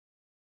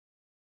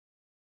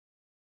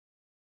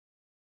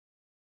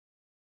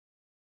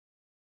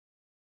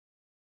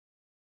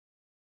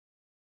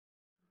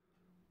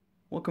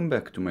Welcome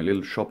back to my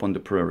little shop on the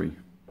prairie.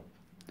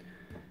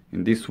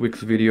 In this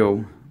week's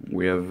video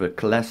we have a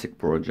classic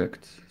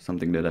project,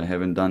 something that I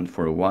haven't done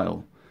for a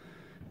while,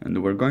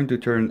 and we're going to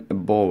turn a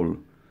bowl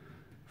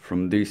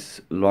from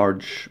this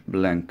large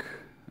blank.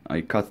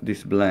 I cut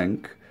this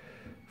blank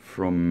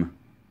from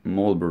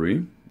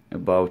Mulberry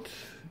about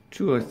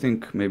I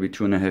think maybe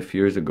 2.5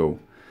 years ago,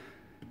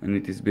 and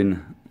it has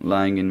been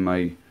lying in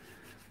my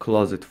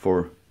closet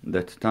for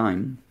that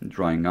time,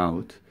 drying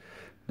out.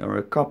 There are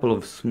a couple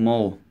of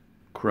small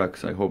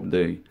cracks. I hope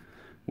they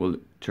will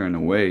turn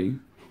away. You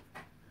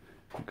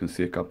can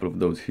see a couple of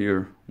those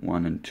here,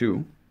 1 and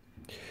 2.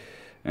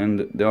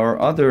 And there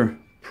are other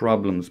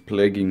problems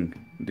plaguing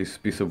this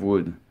piece of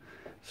wood,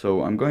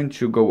 so I'm going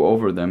to go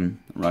over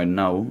them right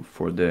now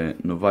for the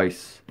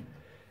novice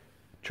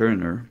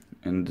turner.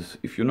 And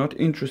if you're not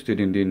interested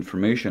in the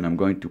information I'm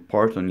going to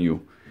part on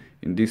you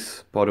in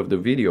this part of the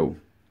video,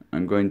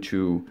 I'm going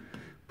to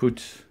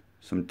put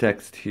some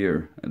text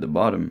here at the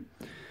bottom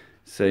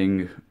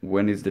saying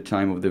when is the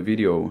time of the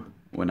video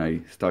when I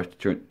start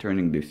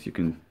turning this. You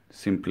can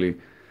simply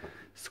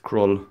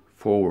scroll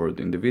forward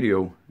in the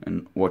video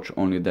and watch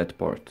only that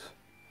part.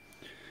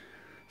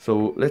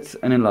 So let's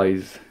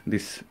analyze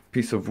this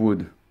piece of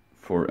wood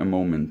for a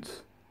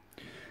moment.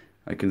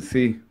 I can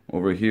see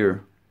over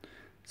here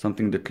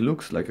something that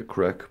looks like a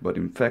crack, but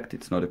in fact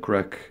it's not a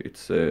crack,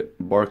 it's a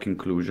bark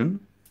inclusion.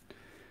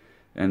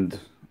 And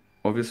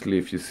obviously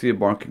if you see a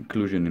bark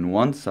inclusion in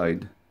one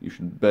side, you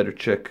should better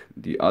check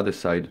the other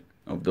side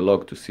of the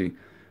log to see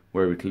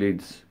where it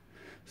leads.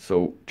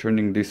 So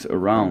turning this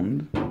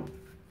around,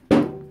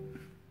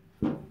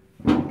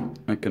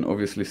 I can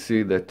obviously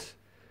see that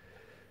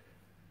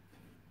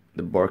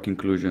the bark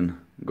inclusion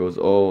goes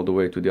all the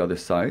way to the other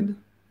side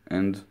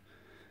and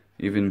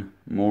even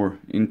more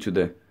into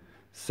the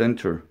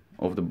center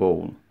of the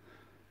bowl.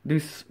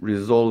 This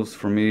resolves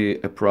for me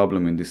a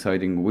problem in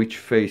deciding which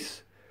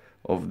face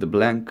of the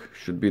blank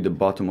should be the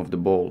bottom of the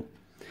bowl.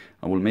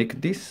 I will make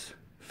this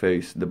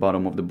face the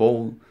bottom of the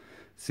bowl,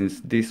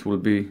 since this will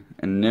be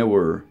a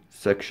narrower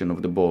section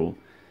of the bowl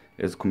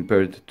as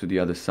compared to the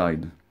other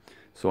side.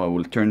 So I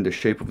will turn the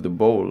shape of the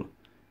bowl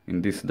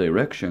in this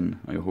direction.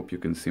 I hope you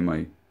can see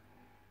my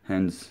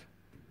hands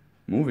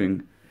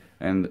moving,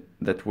 and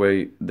that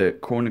way the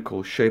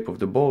conical shape of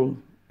the bowl,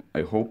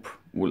 I hope,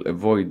 will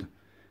avoid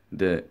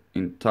the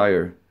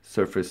entire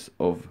surface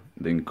of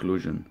the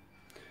inclusion.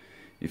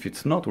 If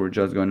it's not, we're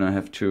just going to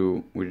have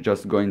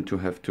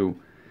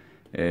to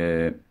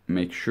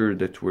make sure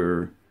that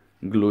we're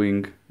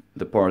gluing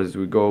the part as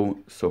we go,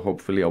 so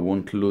hopefully I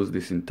won't lose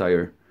this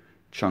entire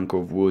chunk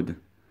of wood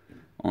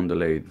on the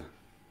lathe.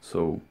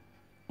 So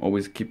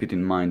always keep it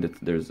in mind that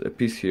there's a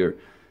piece here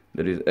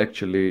that is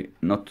actually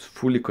not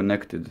fully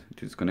connected.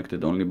 It is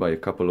connected only by a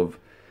couple of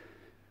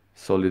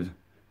solid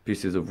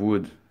pieces of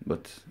wood,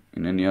 but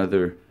in any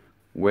other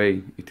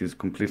way it is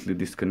completely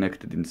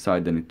disconnected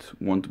inside and it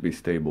won't be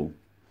stable.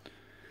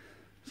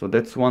 So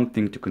that's one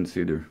thing to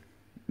consider.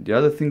 The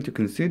other thing to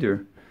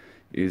consider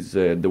is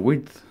the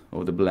width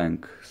of the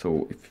blank.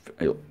 So if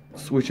I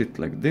switch it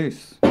like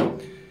this,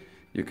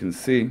 you can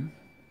see,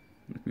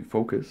 let me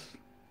focus,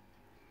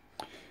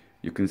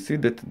 you can see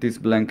that this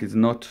blank is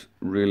not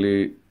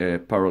really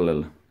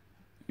parallel.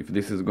 If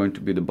this is going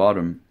to be the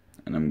bottom,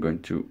 and I'm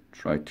going to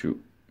try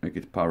to make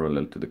it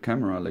parallel to the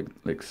camera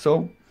like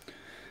so,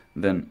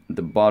 then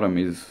the bottom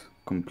is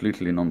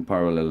completely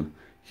non-parallel.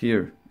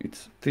 Here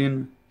it's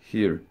thin,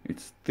 here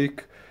it's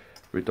thick.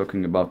 We're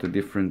talking about a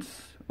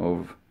difference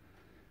of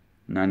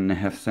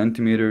 9.5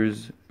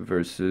 centimeters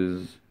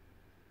versus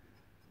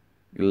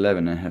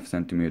 11.5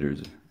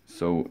 centimeters.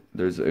 So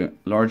there's a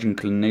large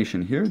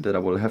inclination here that I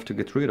will have to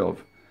get rid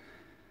of.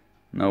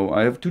 Now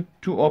I have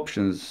two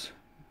options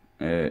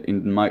at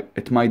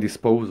my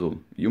disposal.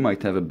 You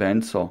might have a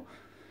bandsaw,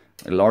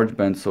 a large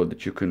bandsaw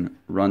that you can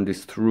run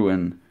this through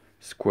and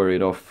square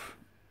it off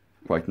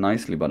quite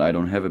nicely, but I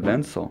don't have a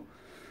bandsaw.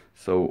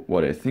 So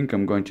what I think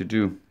I'm going to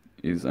do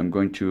is I'm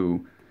going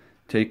to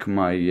take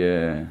my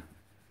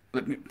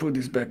let me put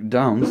this back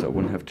down so I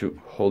won't have to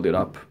hold it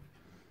up.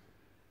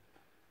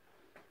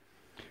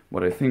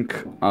 What I think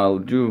I'll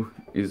do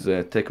is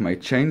take my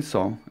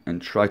chainsaw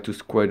and try to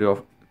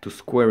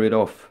square it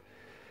off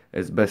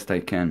as best I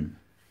can.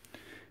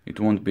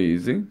 It won't be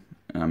easy.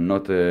 I'm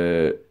not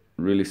a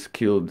really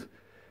skilled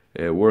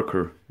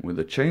worker with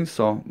a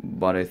chainsaw,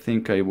 but I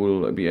think I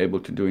will be able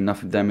to do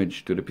enough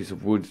damage to the piece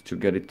of wood to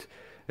get it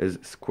as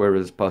square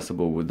as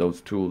possible with those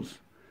tools.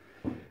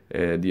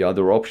 The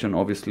other option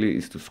obviously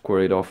is to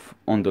square it off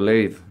on the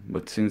lathe,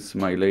 but since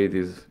my lathe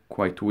is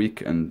quite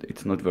weak and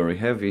it's not very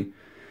heavy,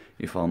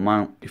 if I'll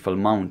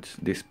mount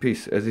this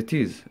piece as it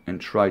is and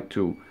try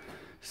to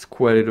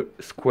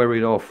square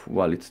it off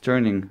while it's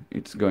turning,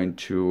 it's going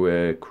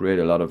to create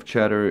a lot of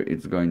chatter.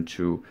 It's going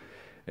to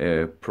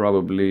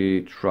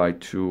probably try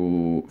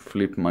to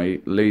flip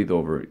my lathe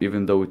over,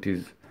 even though it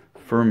is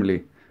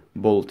firmly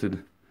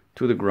bolted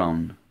to the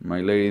ground.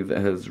 My lathe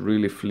has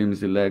really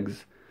flimsy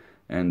legs,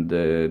 and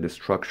the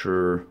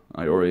structure,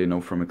 I already know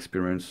from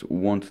experience,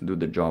 won't do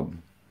the job.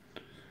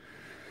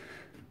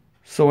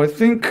 So I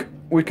think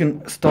we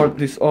can start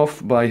this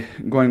off by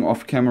going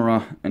off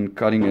camera and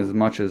cutting as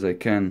much as I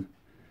can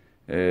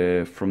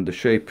from the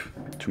shape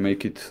to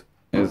make it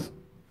as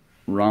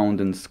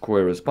round and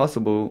square as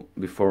possible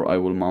before I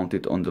will mount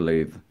it on the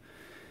lathe.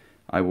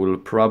 I will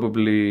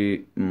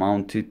probably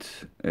mount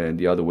it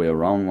the other way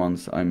around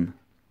once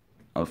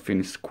I'll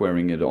finish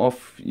squaring it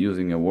off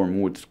using a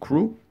wormwood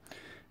screw,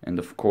 and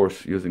of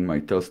course using my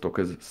tailstock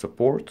as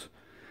support,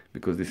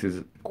 because this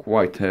is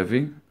quite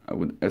heavy. I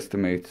would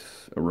estimate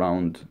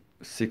around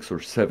 6 or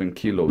 7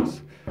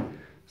 kilos.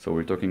 So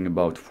we're talking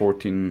about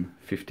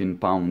 14-15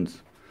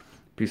 pounds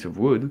piece of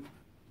wood.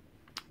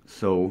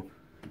 So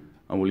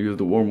I will use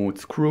the wormwood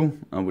screw,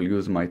 I will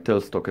use my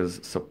tailstock as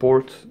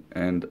support,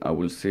 and I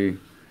will see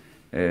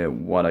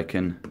what I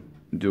can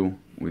do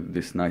with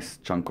this nice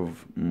chunk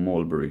of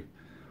mulberry.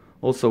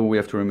 Also, we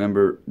have to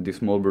remember this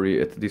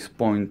mulberry at this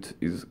point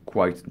is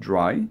quite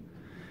dry.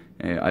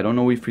 I don't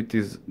know if it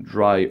is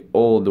dry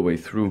all the way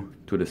through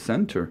to the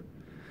center,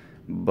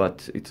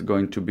 but it's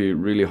going to be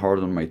really hard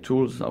on my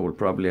tools. I will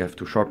probably have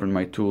to sharpen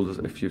my tools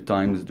a few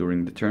times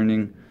during the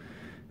turning.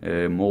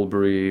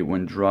 Mulberry,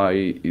 when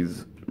dry,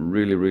 is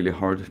really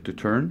hard to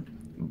turn,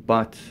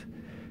 but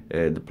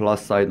the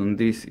plus side on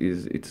this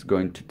is it's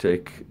going to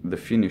take the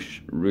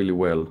finish really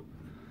well.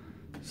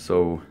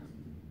 So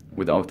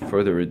without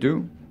further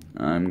ado,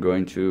 I'm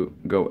going to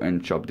go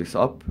and chop this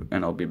up,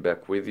 and I'll be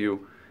back with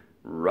you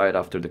right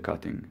after the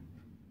cutting.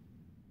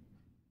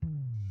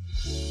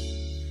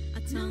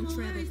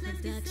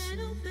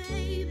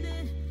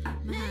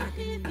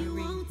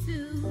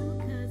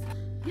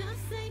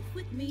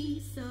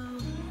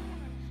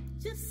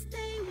 Just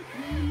stay with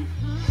me.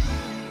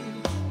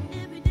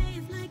 Every day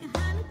is like a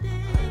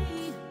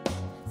holiday.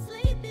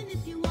 Sleeping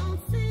if you want,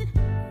 sit,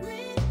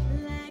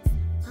 relax,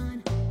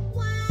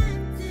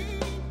 unwind,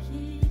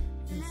 kick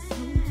back. So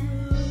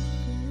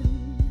broken,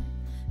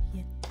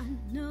 yet I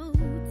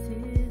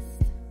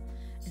noticed,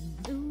 and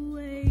the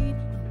weight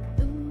of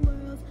the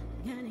world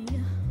got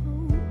you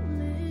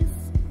hopeless.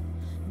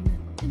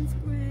 Nothing's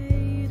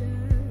greater,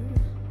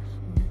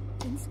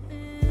 nothing's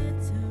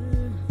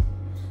better.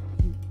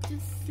 You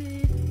just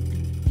sit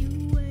and you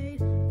wait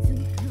to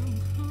come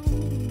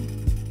home.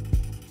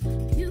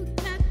 You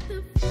got the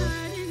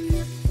fire in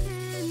your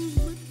hands,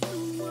 but the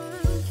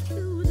world's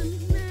through the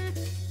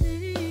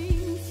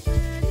maddening,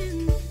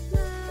 spreading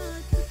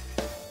blood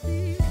to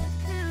feel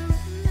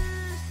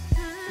paralyzed.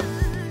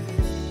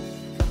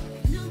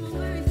 No more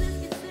worries, let's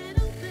get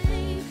settled,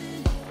 baby.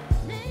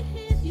 Lay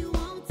here if you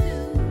want to,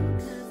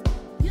 'cause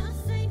you're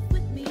safe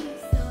with me,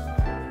 so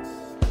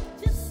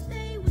just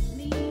stay with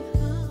me.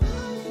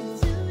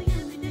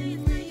 Every day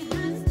is like a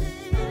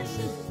holiday.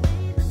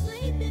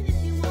 Sleeping if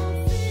you want,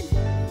 sit,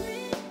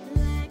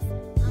 relax,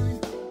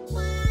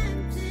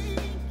 unwind,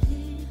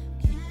 kick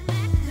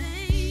back,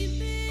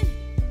 baby.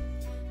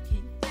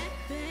 Kick back,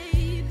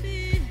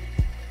 baby.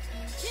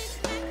 Kick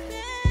back, baby.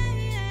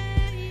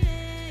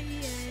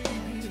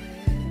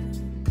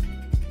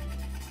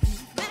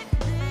 Kick back,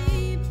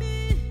 baby.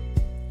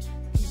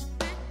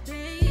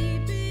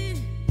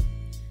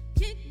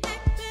 Kick back, baby. Kick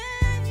back,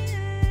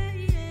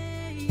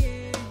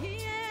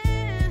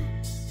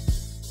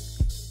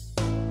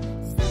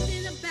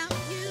 Something about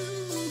you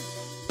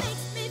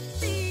makes me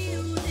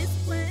feel this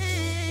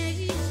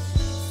way.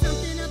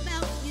 Something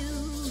about you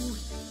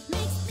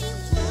makes me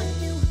want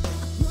you.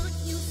 I want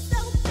you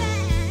so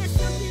bad.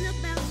 Something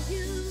about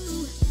you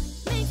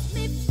makes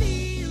me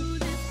feel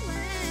this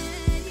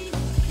way.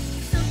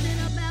 Something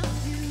about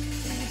you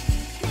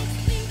makes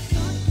me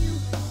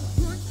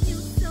want you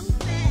so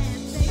bad,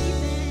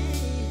 baby.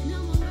 No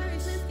more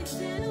worries, let's get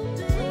settled,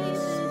 baby.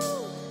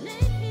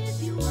 Lay here if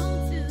you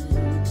want to,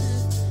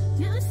 'cause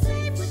you're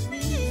safe with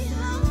me.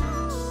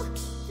 Oh,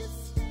 just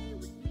stay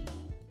with me.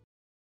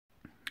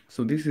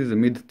 So this is a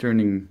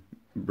mid-turning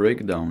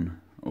breakdown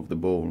of the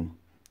bowl.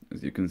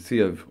 As you can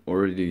see, I've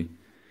already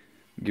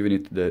given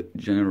it the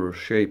general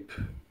shape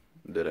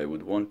that I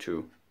would want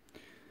to.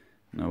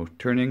 Now,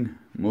 turning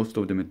most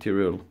of the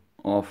material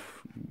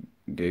off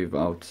gave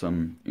out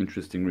some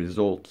interesting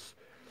results.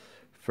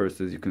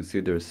 First, as you can see,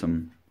 there's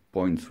some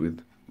points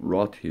with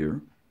rot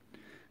here.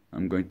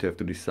 I'm going to have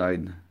to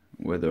decide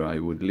whether I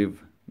would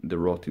leave the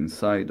rot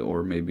inside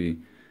or maybe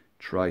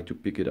try to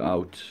pick it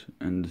out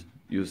and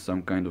use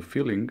some kind of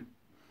filling.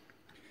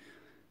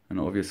 And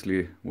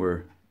obviously,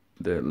 where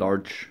the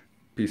large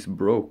piece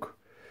broke,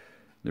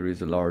 there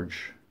is a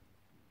large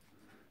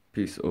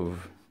piece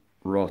of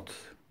rot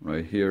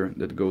right here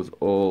that goes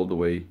all the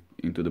way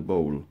into the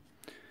bowl.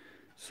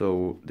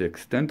 So the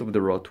extent of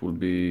the rot will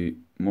be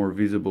more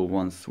visible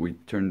once we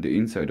turn the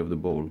inside of the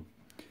bowl.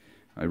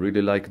 I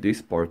really like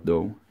this part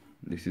though.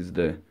 This is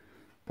the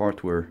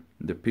part where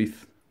the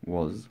pith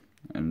was,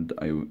 and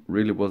I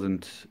really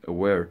wasn't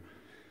aware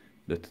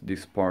that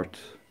this part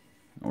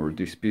or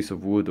this piece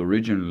of wood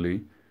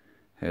originally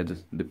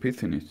had the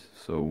pith in it,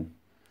 so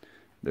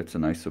that's a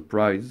nice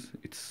surprise.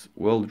 It's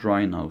well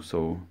dry now,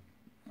 so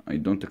I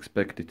don't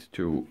expect it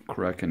to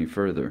crack any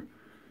further.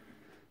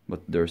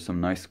 but there are some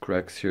nice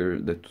cracks here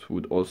that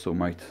would also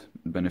might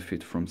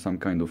benefit from some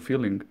kind of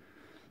filling,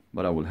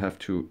 but I will have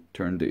to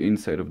turn the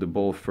inside of the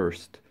bowl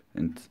first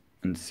and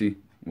see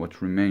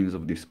what remains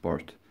of this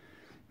part,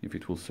 if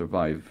it will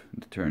survive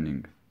the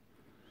turning.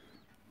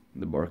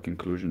 The bark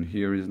inclusion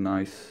here is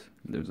nice.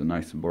 There's a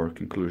nice bark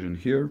inclusion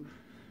here.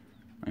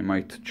 I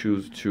might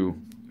choose to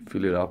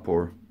fill it up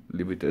or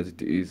leave it as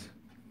it is.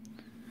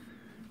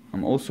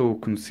 I'm also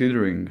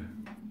considering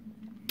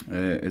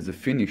as a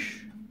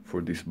finish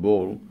for this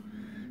bowl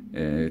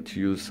to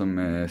use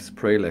some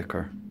spray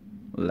lacquer,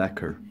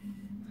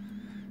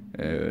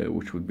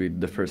 which would be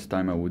the first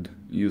time I would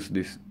use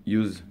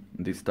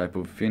this type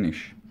of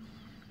finish.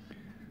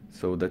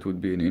 So that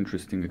would be an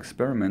interesting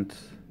experiment,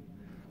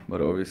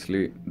 but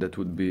obviously that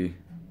would be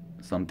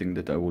something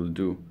that I will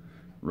do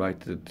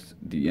right at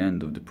the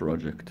end of the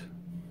project.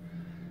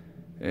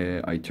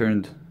 I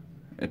turned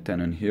a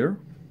tenon here,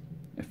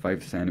 a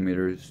 5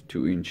 centimeters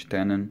 2-inch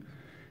tenon,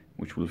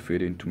 which will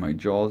fit into my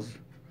jaws,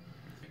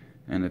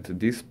 and at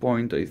this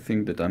point I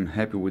think that I'm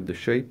happy with the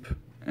shape,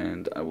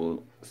 and I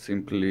will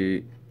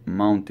simply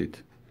mount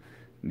it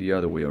the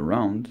other way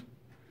around,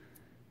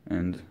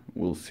 and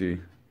we'll see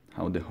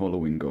how the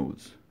hollowing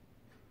goes.